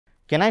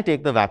Can I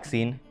take the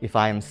vaccine if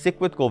I am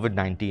sick with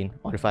COVID-19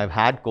 or if I've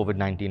had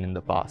COVID-19 in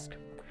the past?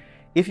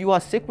 If you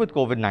are sick with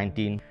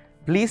COVID-19,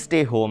 please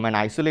stay home and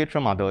isolate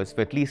from others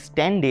for at least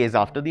 10 days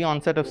after the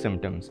onset of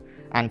symptoms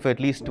and for at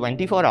least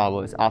 24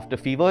 hours after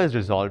fever is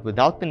resolved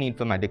without the need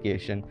for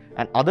medication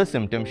and other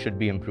symptoms should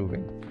be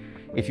improving.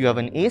 If you have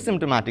an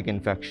asymptomatic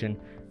infection,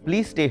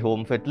 please stay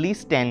home for at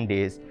least 10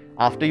 days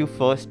after you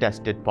first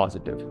tested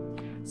positive.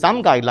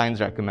 Some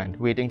guidelines recommend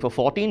waiting for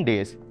 14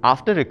 days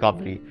after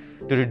recovery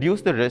to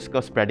reduce the risk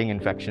of spreading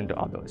infection to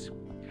others.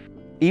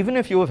 Even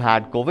if you have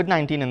had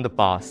COVID-19 in the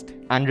past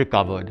and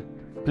recovered,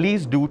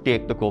 please do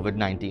take the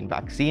COVID-19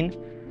 vaccine.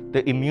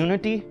 The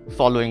immunity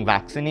following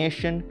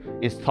vaccination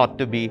is thought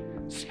to be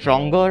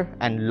stronger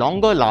and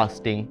longer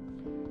lasting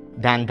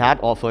than that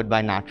offered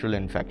by natural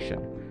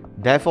infection.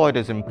 Therefore, it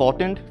is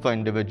important for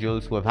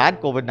individuals who have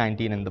had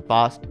COVID-19 in the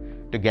past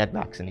to get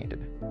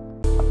vaccinated.